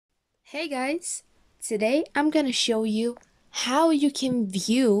Hey guys, today I'm gonna show you how you can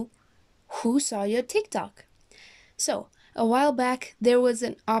view who saw your TikTok. So, a while back there was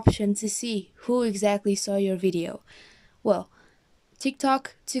an option to see who exactly saw your video. Well,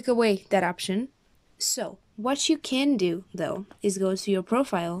 TikTok took away that option. So, what you can do though is go to your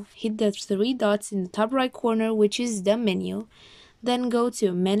profile, hit the three dots in the top right corner, which is the menu, then go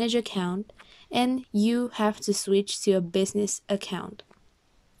to manage account, and you have to switch to a business account.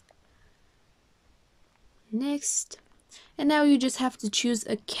 Next. And now you just have to choose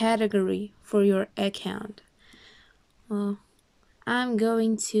a category for your account. Well, I'm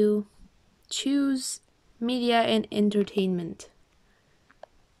going to choose media and entertainment.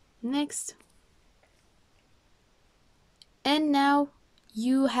 Next. And now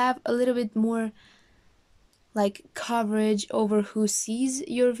you have a little bit more like coverage over who sees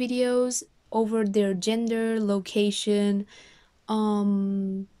your videos, over their gender, location,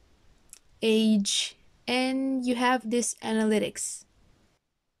 age, and you have this analytics.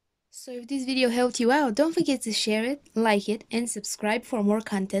 So if this video helped you out, don't forget to share it, like it, and subscribe for more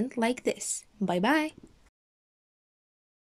content like this. Bye bye!